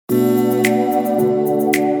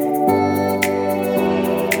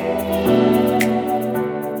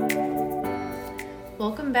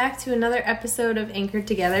back to another episode of Anchored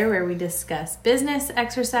Together, where we discuss business,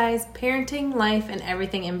 exercise, parenting, life, and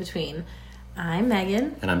everything in between. I'm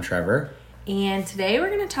Megan. And I'm Trevor. And today we're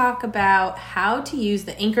going to talk about how to use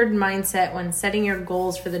the anchored mindset when setting your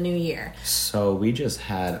goals for the new year. So we just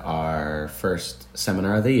had our first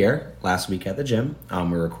seminar of the year last week at the gym.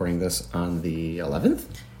 We're recording this on the 11th.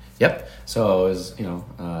 Yep. So it was,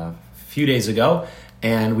 a few days ago.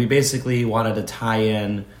 And we basically wanted to tie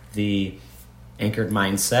in the anchored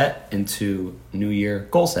mindset into New Year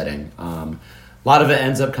goal setting. A lot of it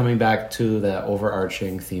ends up coming back to the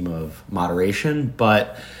overarching theme of moderation,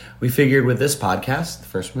 but we figured with this podcast, the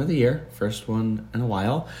first one of the year, first one in a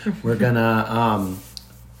while, we're gonna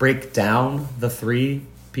break down the three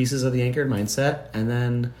pieces of the anchored mindset and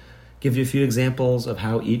then give you a few examples of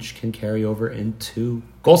how each can carry over into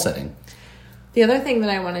goal setting. The other thing that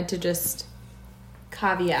I wanted to just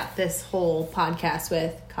caveat this whole podcast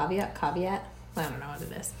with, caveat? I don't know what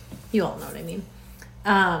it is. You all know what I mean.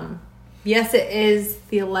 Yes, it is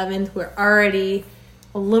the 11th. We're already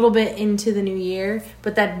a little bit into the new year,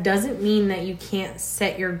 but that doesn't mean that you can't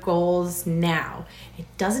set your goals now. It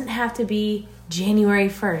doesn't have to be January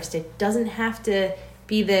 1st. It doesn't have to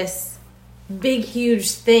be this big,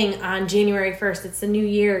 huge thing on January 1st. It's the new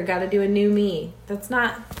year. Got to do a new me. That's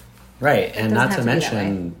not... Right, and not to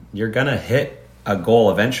mention, you're going to hit a goal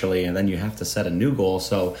eventually, and then you have to set a new goal.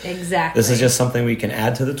 So exactly, this is just something we can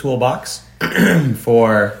add to the toolbox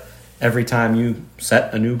for every time you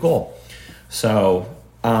set a new goal. So,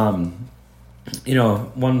 one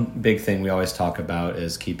big thing we always talk about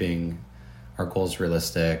is keeping our goals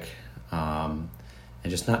realistic and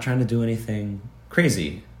just not trying to do anything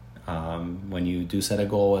crazy. When you do set a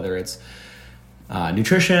goal, whether it's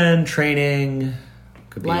nutrition, training,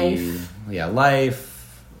 could be life,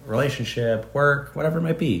 relationship, work, whatever it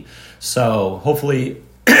might be. So hopefully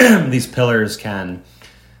these pillars can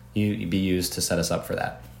be used to set us up for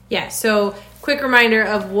that. Yeah, so quick reminder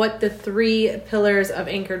of what the three pillars of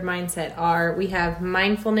anchored mindset are. We have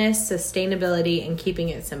mindfulness, sustainability, and keeping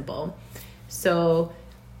it simple. So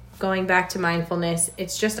going back to mindfulness,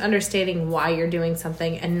 it's just understanding why you're doing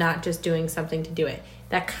something and not just doing something to do it.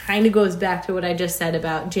 That kind of goes back to what I just said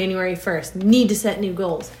about January 1st, need to set new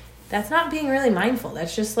goals. That's not being really mindful.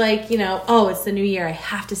 That's just like, it's the new year. I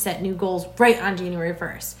have to set new goals right on January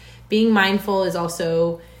 1st. Being mindful is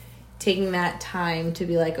also taking that time to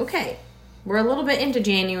be like, okay, we're a little bit into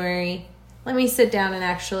January. Let me sit down and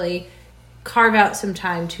actually carve out some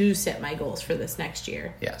time to set my goals for this next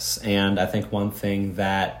year. Yes, and I think one thing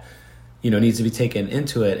that, needs to be taken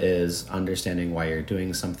into it is understanding why you're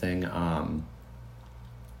doing something.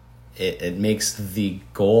 It makes the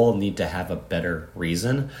goal need to have a better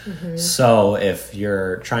reason. Mm-hmm. So if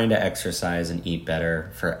you're trying to exercise and eat better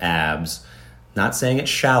for abs, not saying it's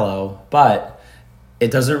shallow, but it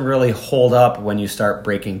doesn't really hold up when you start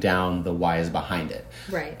breaking down the whys behind it.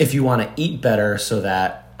 Right. If you want to eat better so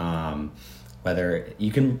that whether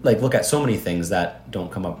you can look at so many things that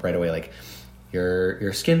don't come up right away, like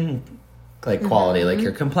your skin quality, like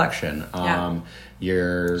your complexion,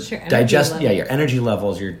 your energy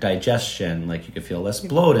levels, your digestion, like you could feel less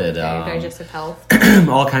bloated, your digestive health,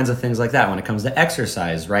 all kinds of things like that. When it comes to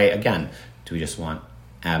exercise, right? Again, do we just want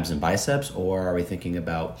abs and biceps, or are we thinking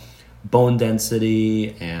about bone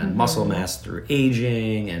density and muscle mass through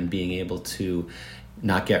aging and being able to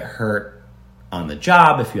not get hurt on the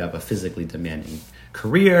job if you have a physically demanding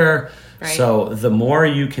career? Right. So the more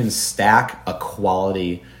you can stack a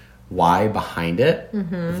quality why behind it,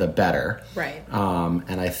 the better. Right.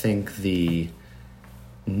 And I think the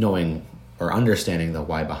knowing or understanding the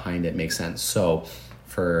why behind it makes sense. So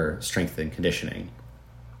for strength and conditioning,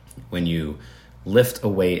 when you lift a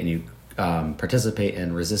weight and you participate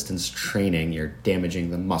in resistance training, you're damaging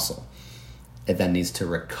the muscle. It then needs to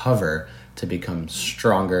recover to become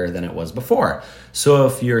stronger than it was before. So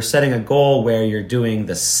if you're setting a goal where you're doing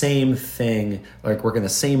the same thing, like working the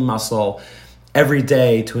same muscle every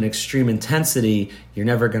day to an extreme intensity, you're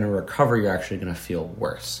never going to recover. You're actually going to feel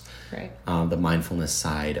worse. Right. The mindfulness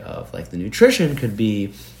side of the nutrition could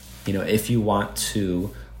be, if you want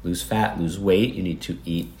to lose fat, lose weight, you need to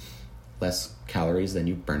eat less calories than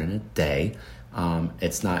you burn in a day.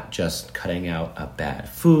 It's not just cutting out a bad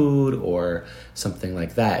food or something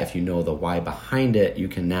like that. If you know the why behind it, you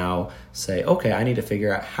can now say, okay, I need to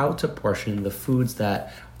figure out how to portion the foods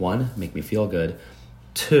that, one, make me feel good,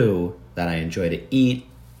 two, that I enjoy to eat,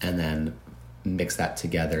 and then mix that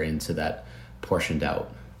together into that portioned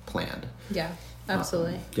out plan. Yeah,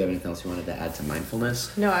 absolutely. Do you have anything else you wanted to add to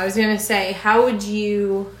mindfulness? No, I was going to say, how would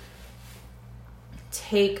you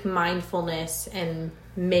take mindfulness and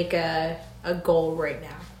make a goal right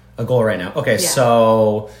now? A goal right now. Okay, Yeah.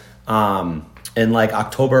 so in like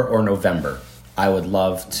October or November, I would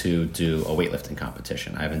love to do a weightlifting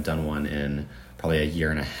competition. I haven't done one in probably a year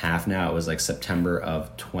and a half now. It was like September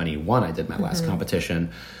of 21 I did my last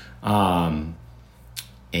competition.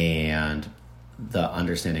 And the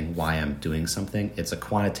understanding why I'm doing something, it's a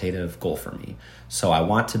quantitative goal for me. So I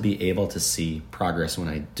want to be able to see progress when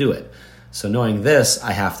I do it. So knowing this,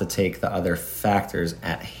 I have to take the other factors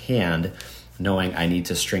at hand, knowing I need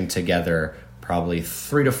to string together probably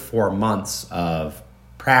 3 to 4 months of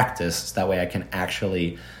practice. That way I can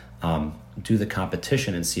actually do the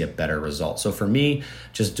competition and see a better result. So for me,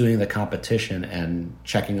 just doing the competition and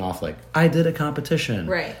checking off like, I did a competition,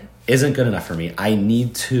 Right. isn't good enough for me. I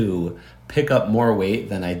need to pick up more weight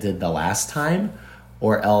than I did the last time,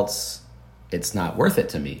 or else it's not worth it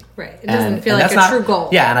to me. Right. It doesn't feel like that's a not, true goal.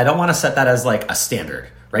 Yeah, and I don't want to set that as like a standard,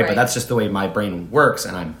 right? Right. But that's just the way my brain works,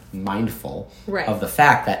 and I'm mindful Right. of the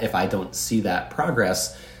fact that if I don't see that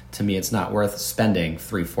progress, to me it's not worth spending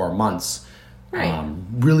 3-4 months Right.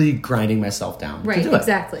 really grinding myself down Right, to do it.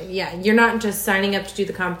 exactly. Yeah, you're not just signing up to do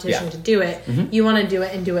the competition Yeah. to do it. You want to do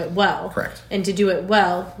it and do it well. Correct. And to do it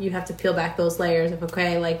well, you have to peel back those layers of,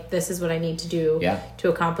 okay, like this is what I need to do Yeah. to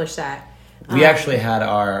accomplish that. We actually had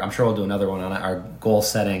I'm sure we'll do another one on it, our goal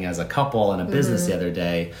setting as a couple and a business Mm-hmm. the other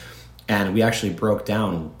day. And we actually broke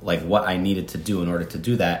down like what I needed to do in order to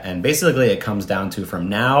do that. And basically it comes down to from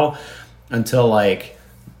now until like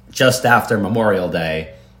just after Memorial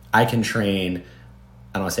Day, I can train,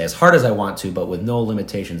 I don't want to say as hard as I want to, but with no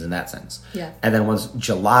limitations in that sense. Yeah. And then once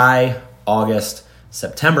July, August,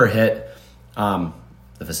 September hit,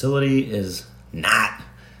 the facility is not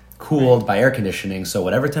cooled by air conditioning. So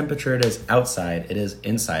whatever temperature it is outside, it is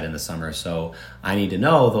inside in the summer. So I need to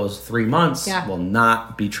know those 3 months Yeah. will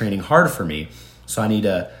not be training hard for me. So I need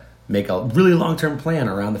to make a really long-term plan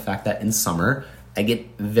around the fact that in summer, I get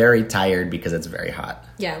very tired because it's very hot.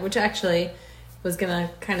 Yeah, which actually was going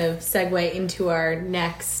to kind of segue into our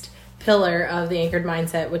next pillar of the anchored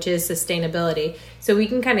mindset, which is sustainability. So we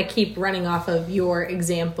can kind of keep running off of your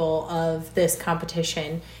example of this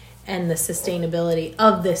competition and the sustainability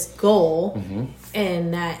of this goal.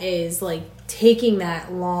 And that is like taking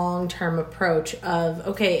that long-term approach of,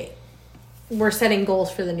 okay, we're setting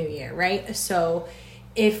goals for the new year, right? So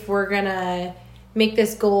if we're going to make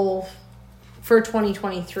this goal for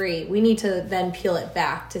 2023, we need to then peel it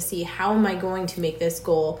back to see how am I going to make this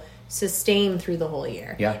goal sustain through the whole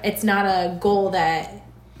year. Yeah. It's not a goal that,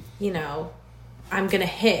 I'm going to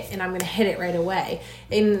hit and I'm going to hit it right away.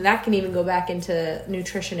 And that can even go back into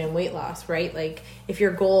nutrition and weight loss, right? Like if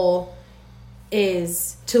your goal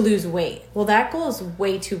is to lose weight, well, that goal is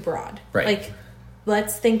way too broad. Right. Like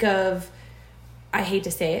let's think of, I hate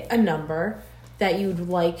to say it, a number that you'd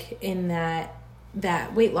like in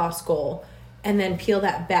that weight loss goal, and then peel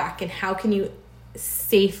that back, and how can you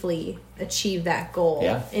safely achieve that goal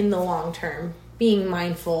Yeah. in the long term, being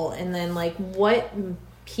mindful, and then like what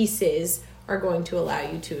pieces are going to allow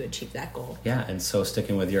you to achieve that goal. Yeah, and so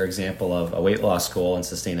sticking with your example of a weight loss goal and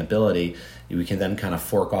sustainability, we can then kind of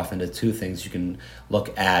fork off into two things. You can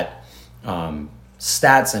look at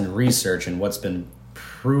stats and research and what's been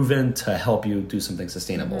proven to help you do something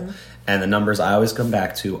sustainable. And the numbers I always come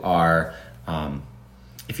back to are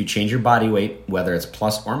if you change your body weight, whether it's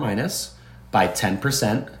plus or minus, by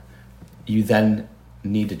 10%, you then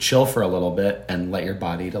need to chill for a little bit and let your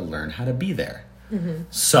body to learn how to be there.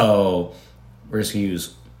 So we're just going to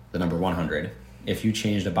use the number 100. If you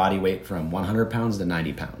change the body weight from 100 pounds to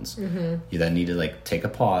 90 pounds, you then need to like take a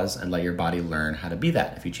pause and let your body learn how to be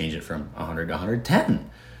that. If you change it from 100 to 110,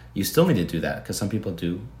 you still need to do that because some people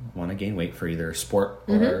do want to gain weight for either sport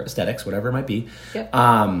or aesthetics, whatever it might be. Yep.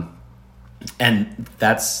 And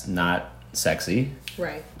that's not sexy.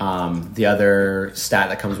 Right. The other stat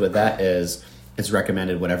that comes with that is it's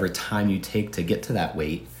recommended whatever time you take to get to that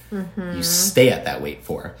weight, you stay at that weight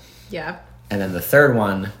for. Yeah. And then the third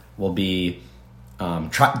one will be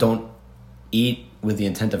don't eat with the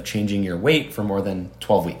intent of changing your weight for more than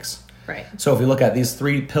 12 weeks. Right. So if we look at these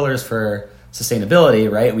three pillars for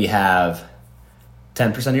sustainability, right, we have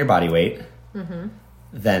 10% of your body weight,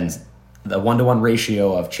 then the 1-to-1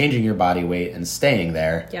 ratio of changing your body weight and staying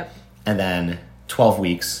there, Yep. and then 12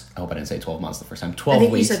 weeks. I hope I didn't say 12 months the first time. I 12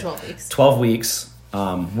 think weeks. you said 12 weeks. 12 weeks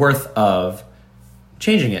worth of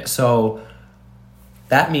changing it. So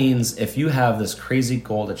that means if you have this crazy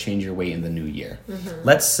goal to change your weight in the new year,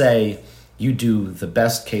 let's say you do the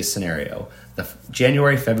best case scenario,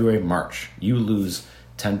 January, February, March, you lose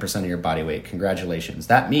 10% of your body weight. Congratulations.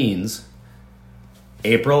 That means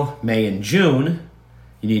April, May, and June,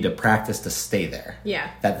 you need to practice to stay there. Yeah.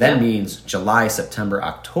 That then Yeah. means July, September,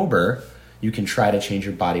 October, you can try to change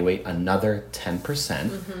your body weight another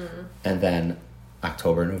 10%. And then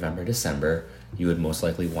October, November, December, you would most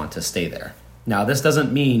likely want to stay there. Now, this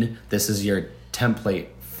doesn't mean this is your template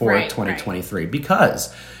for 2023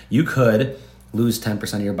 because you could lose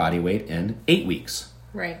 10% of your body weight in 8 weeks.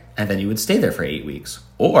 Right. And then you would stay there for 8 weeks.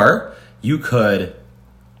 Or you could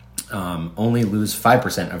only lose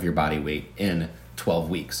 5% of your body weight in 12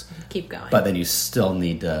 weeks. Keep going. But then you still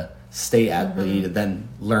need to stay at, you need to then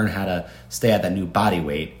learn how to stay at that new body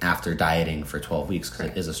weight after dieting for 12 weeks because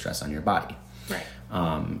it is a stress on your body. Right.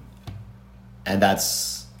 And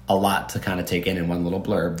that's a lot to kind of take in one little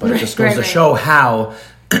blurb, but it just goes to show how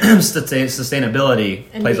sustainability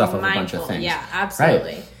and plays off of mindful. a bunch of things. Yeah,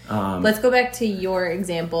 absolutely. Right. Let's go back to your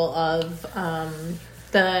example of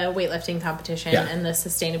the weightlifting competition and the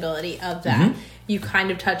sustainability of that. You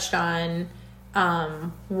kind of touched on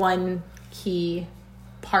one key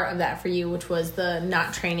part of that for you, which was the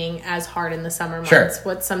not training as hard in the summer months. Sure.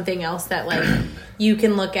 What's something else that like you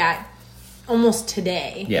can look at almost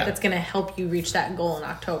today that's going to help you reach that goal in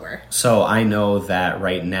October? So I know that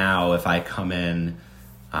right now if I come in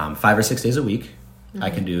 5 or 6 days a week, I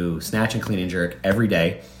can do snatch and clean and jerk every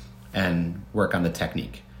day and work on the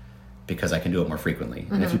technique because I can do it more frequently.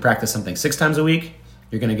 And if you practice something 6 times a week,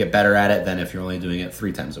 you're going to get better at it than if you're only doing it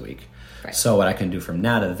 3 times a week. Right. So what I can do from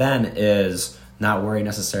now to then is not worry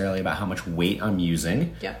necessarily about how much weight I'm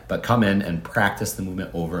using, but come in and practice the movement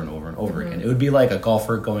over and over and over again. It would be like a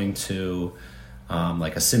golfer going to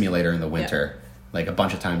like a simulator in the winter, like a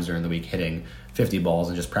bunch of times during the week, hitting 50 balls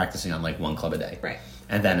and just practicing on like 1 club a day. Right.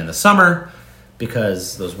 And then in the summer,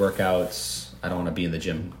 because those workouts, I don't want to be in the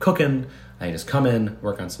gym cooking, I can just come in,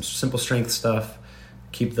 work on some simple strength stuff,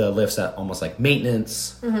 keep the lifts at almost like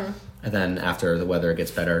maintenance, and then after the weather gets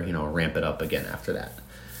better, ramp it up again after that.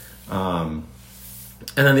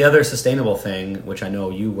 And then the other sustainable thing, which I know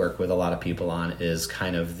you work with a lot of people on, is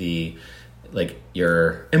kind of the, like,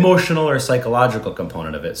 your emotional or psychological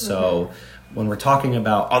component of it. So when we're talking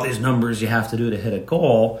about all these numbers you have to do to hit a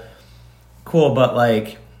goal, cool, but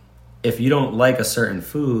like, if you don't like a certain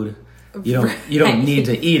food, you don't need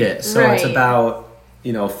to eat it. So it's about,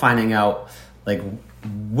 finding out like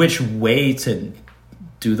which way to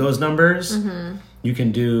do those numbers you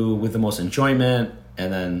can do with the most enjoyment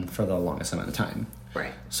and then for the longest amount of time.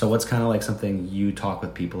 Right. So what's kind of like something you talk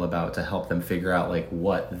with people about to help them figure out like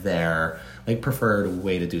what their like preferred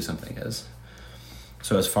way to do something is?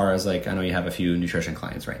 So as far as like, I know you have a few nutrition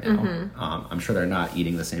clients right now. I'm sure they're not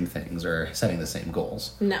eating the same things or setting the same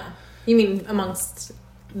goals. No. You mean amongst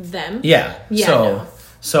them? Yeah. Yeah.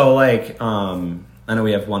 So like, I know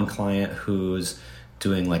we have one client who's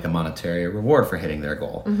doing like a monetary reward for hitting their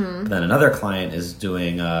goal. But then another client is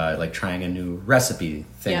doing like trying a new recipe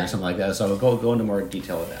thing or something like that. So go into more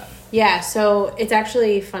detail with that. Yeah. So it's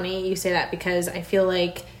actually funny you say that because I feel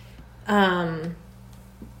like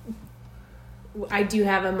I do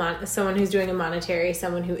have someone who's doing a monetary,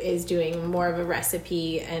 someone who is doing more of a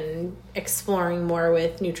recipe and exploring more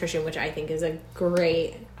with nutrition, which I think is a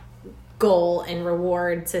great goal and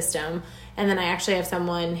reward system. And then I actually have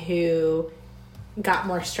someone who got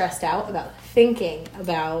more stressed out about thinking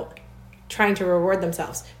about trying to reward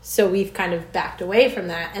themselves. So we've kind of backed away from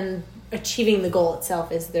that, and achieving the goal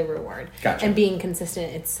itself is the reward. Gotcha. And being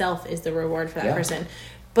consistent itself is the reward for that person.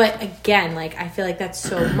 But again, like, I feel like that's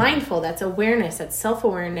so mindful. That's awareness. That's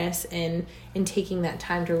self-awareness in taking that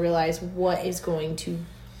time to realize what is going to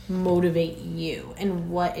motivate you and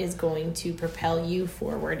what is going to propel you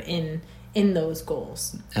forward in those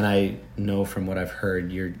goals. And I know from what I've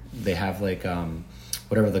heard, they have like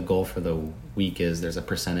whatever the goal for the week is, there's a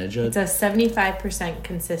percentage of... It's a 75%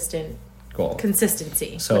 consistent goal.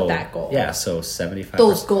 Consistency with that goal. Yeah, so 75%.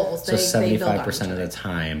 Those goals. So 75% of the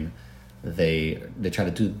time, they try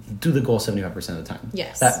to do the goal 75% of the time.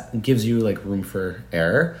 Yes. That gives you like room for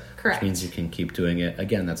error. Correct. Which means you can keep doing it.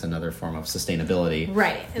 Again, that's another form of sustainability.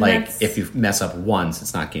 Right. And like if you mess up once,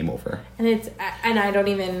 it's not game over. And I don't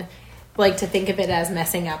even like to think of it as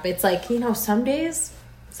messing up. It's like, some days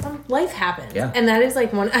life happens. Yeah. And that is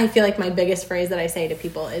like I feel like my biggest phrase that I say to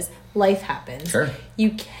people is life happens. Sure.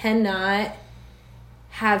 You cannot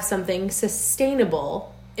have something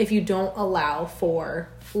sustainable if you don't allow for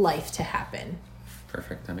life to happen.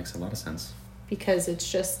 Perfect. That makes a lot of sense. Because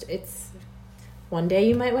it's one day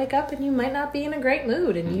you might wake up and you might not be in a great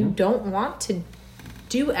mood and you don't want to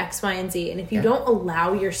do X, Y, and Z. And if you don't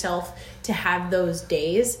allow yourself to have those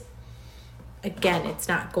days, again, it's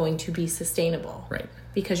not going to be sustainable. Right.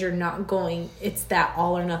 Because it's that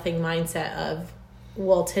all or nothing mindset of,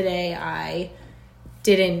 well, today I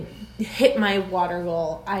didn't hit my water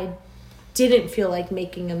goal. I didn't feel like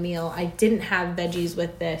making a meal. I didn't have veggies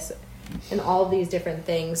with this. and all of these different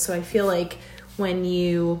things. So I feel like when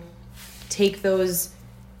you take those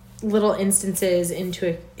little instances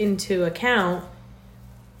into account,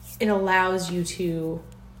 it allows you to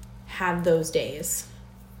have those days.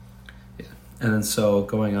 Yeah. And then so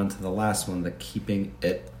going on to the last one, the keeping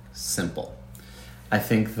it simple. I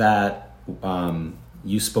think that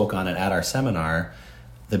you spoke on it at our seminar,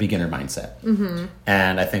 the beginner mindset. Mm-hmm.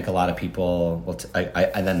 And I think a lot of people will,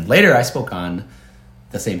 and then later I spoke on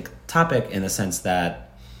the same topic in the sense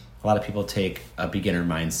that a lot of people take a beginner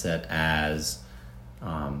mindset as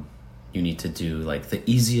you need to do like the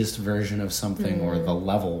easiest version of something or the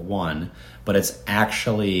level 1, but it's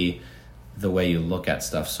actually the way you look at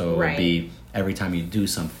stuff. So it would be every time you do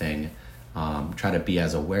something, try to be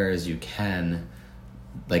as aware as you can,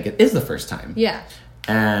 like it is the first time. Yeah.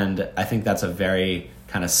 And I think that's a very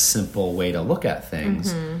kind of simple way to look at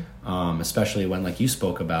things, especially when, like you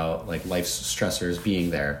spoke about, like life's stressors being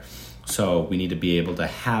there. So we need to be able to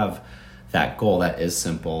have that goal that is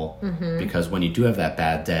simple, because when you do have that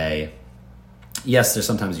bad day, yes, there's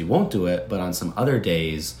sometimes you won't do it, but on some other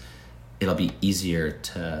days, it'll be easier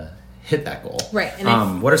to hit that goal. Right.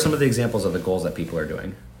 And what are some of the examples of the goals that people are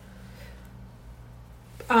doing?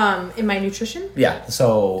 In my nutrition? Yeah.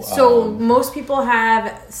 So most people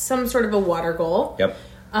have some sort of a water goal. Yep.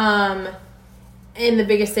 And the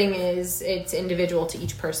biggest thing is it's individual to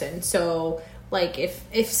each person. So like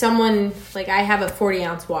if someone, like I have a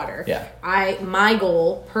 40-ounce water. Yeah. My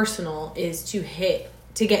goal personal is to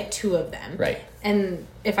get 2 of them. Right. And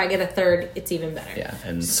if I get a third, it's even better. Yeah.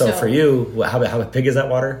 And so for you, how big is that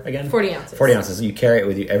water again? 40 ounces. 40 ounces. You carry it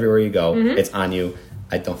with you everywhere you go. It's on you.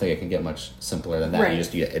 I don't think it can get much simpler than that.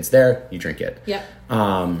 Right. It's there, you drink it. Yep.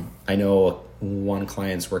 I know one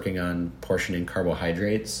client's working on portioning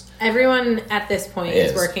carbohydrates. Everyone at this point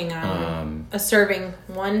is working on a serving,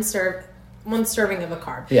 one serving of a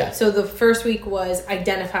carb. Yeah. So the first week was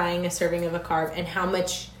identifying a serving of a carb and how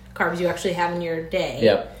much carbs you actually have in your day.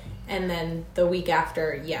 Yep. And then the week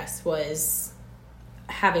after, was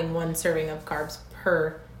having 1 serving of carbs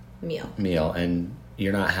per meal. And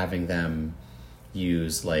you're not having them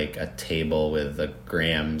use like a table with the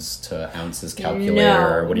grams to ounces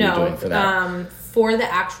calculator, or what are you doing for that? For the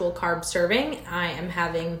actual carb serving, I am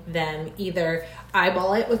having them either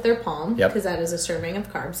eyeball it with their palm, because that is a serving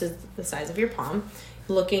of carbs, is the size of your palm.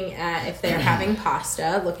 Looking at if they're having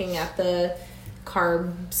pasta, looking at the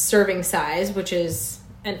carb serving size, which is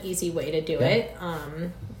an easy way to do it.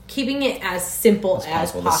 Keeping it as simple as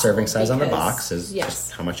possible. The serving size on the box is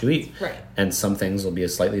just how much you eat. Right. And some things will be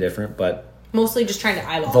slightly different, but mostly just trying to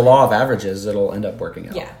eyeball the law of averages, it'll end up working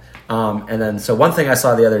out. Yeah. And then, so one thing I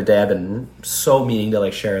saw the other day, I've been so meaning to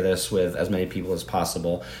like share this with as many people as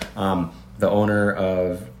possible. The owner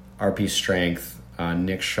of RP Strength,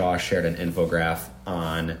 Nick Shaw, shared an infographic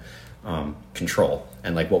on control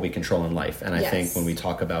and like what we control in life. And I think when we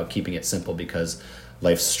talk about keeping it simple, because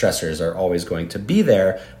life's stressors are always going to be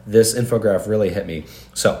there, this infographic really hit me.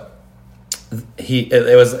 So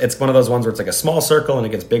it's one of those ones where it's like a small circle and it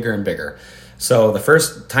gets bigger and bigger. So the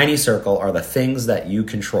first tiny circle are the things that you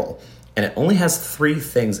control. And it only has 3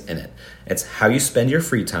 things in it. It's how you spend your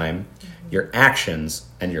free time, your actions,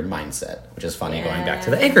 and your mindset, which is funny going back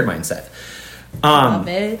to the anchored mindset. Love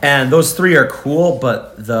it. And those 3 are cool,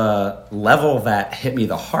 but the level that hit me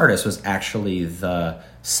the hardest was actually the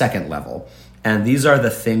second level. And these are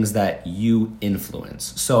the things that you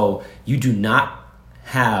influence. So you do not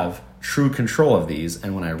have true control of these.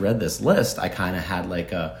 And when I read this list, I kind of had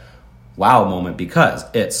like a wow moment, because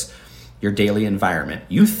it's your daily environment.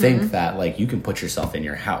 You think that like you can put yourself in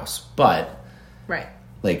your house, but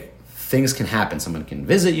like things can happen. Someone can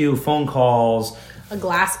visit you, phone calls, a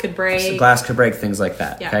glass could break, things like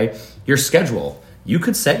that. Okay. Your schedule, you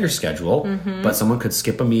could set your schedule, but someone could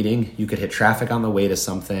skip a meeting. You could hit traffic on the way to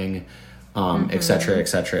something, et cetera, et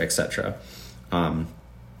cetera, et cetera.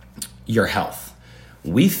 Your health.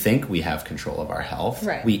 We think we have control of our health.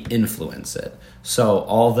 Right. We influence it. So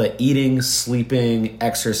all the eating, sleeping,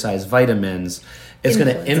 exercise, vitamins, it's going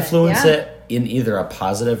to influence it in either a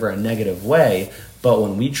positive or a negative way. But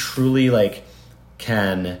when we truly like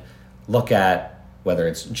can look at whether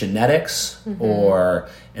it's genetics or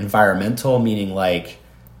environmental, meaning like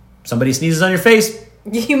somebody sneezes on your face,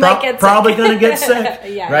 you might get probably going to get sick, right?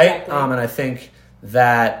 Exactly. And I think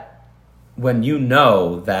that when you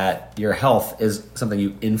know that your health is something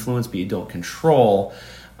you influence but you don't control,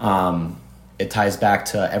 it ties back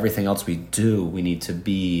to everything else we do. We need to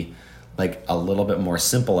be like a little bit more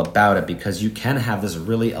simple about it, because you can have this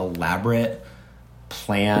really elaborate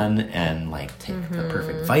plan and like take the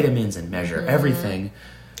perfect vitamins and measure everything.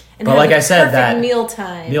 And but like I said, that meal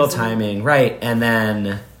timing, right? And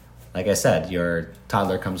then like I said, your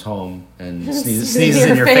toddler comes home and sneezes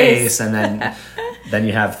in your face, and then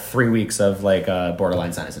you have 3 weeks of like a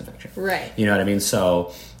borderline sinus infection. Right. You know what I mean?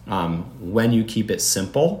 So when you keep it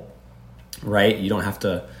simple, right, you don't have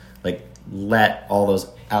to like let all those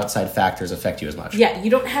outside factors affect you as much. Yeah, you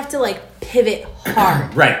don't have to like pivot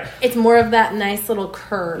hard. Right. It's more of that nice little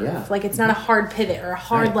curve. Yeah. Like it's not a hard pivot or a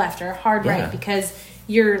hard left or a hard right, because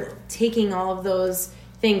you're taking all of those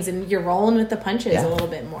things and you're rolling with the punches a little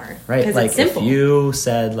bit more. Right. Because Like it's simple. if you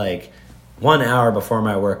said like 1 hour before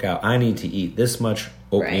my workout, I need to eat this much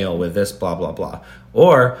oatmeal with this blah, blah, blah.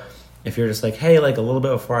 Or if you're just like, hey, like a little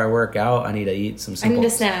bit before I work out, I need to eat some simple, I need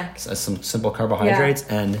a snack. Some simple carbohydrates.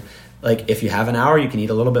 And like if you have an hour, you can eat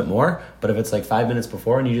a little bit more. But if it's like 5 minutes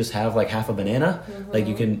before and you just have like half a banana, like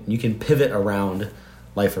you can pivot around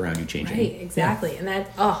life around you changing. Right, exactly. And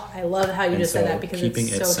that, I love how you just said that, because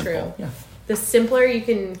it's so true. Yeah. The simpler you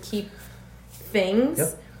can keep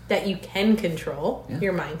things that you can control,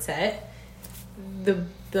 your mindset,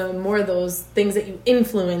 the more those things that you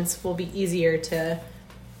influence will be easier to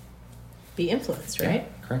be influenced, right?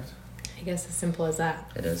 Yeah, correct. I guess as simple as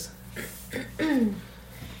that. It is.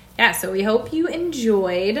 Yeah, so we hope you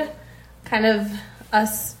enjoyed kind of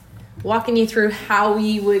us walking you through how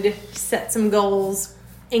we would set some goals,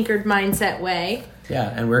 anchored mindset way. Yeah,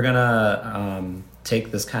 and we're going to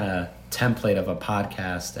take this kind of template of a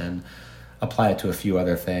podcast and apply it to a few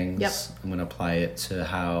other things. Yep. I'm going to apply it to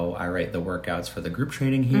how I write the workouts for the group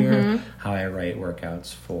training here, how I write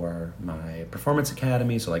workouts for my performance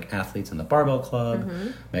academy, so like athletes in the barbell club.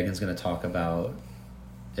 Megan's going to talk about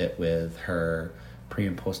it with her pre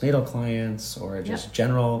and postnatal clients, or just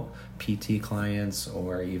general PT clients,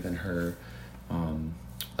 or even her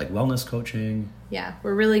like wellness coaching. Yeah,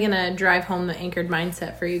 we're really going to drive home the anchored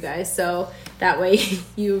mindset for you guys, so that way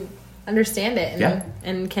you understand it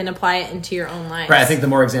and can apply it into your own life. Right, I think the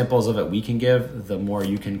more examples of it we can give, the more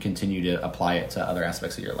you can continue to apply it to other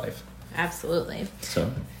aspects of your life. Absolutely.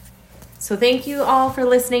 So thank you all for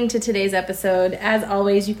listening to today's episode. As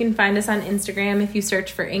always, you can find us on Instagram if you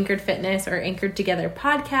search for Anchored Fitness or Anchored Together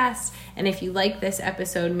Podcast. And if you like this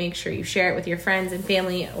episode, make sure you share it with your friends and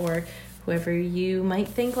family or whoever you might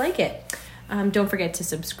think like it. Don't forget to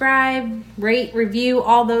subscribe, rate, review,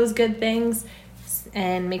 all those good things.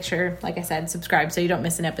 And make sure, like I said, subscribe so you don't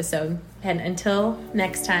miss an episode. And until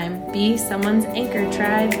next time, be someone's anchor,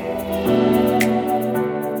 tribe.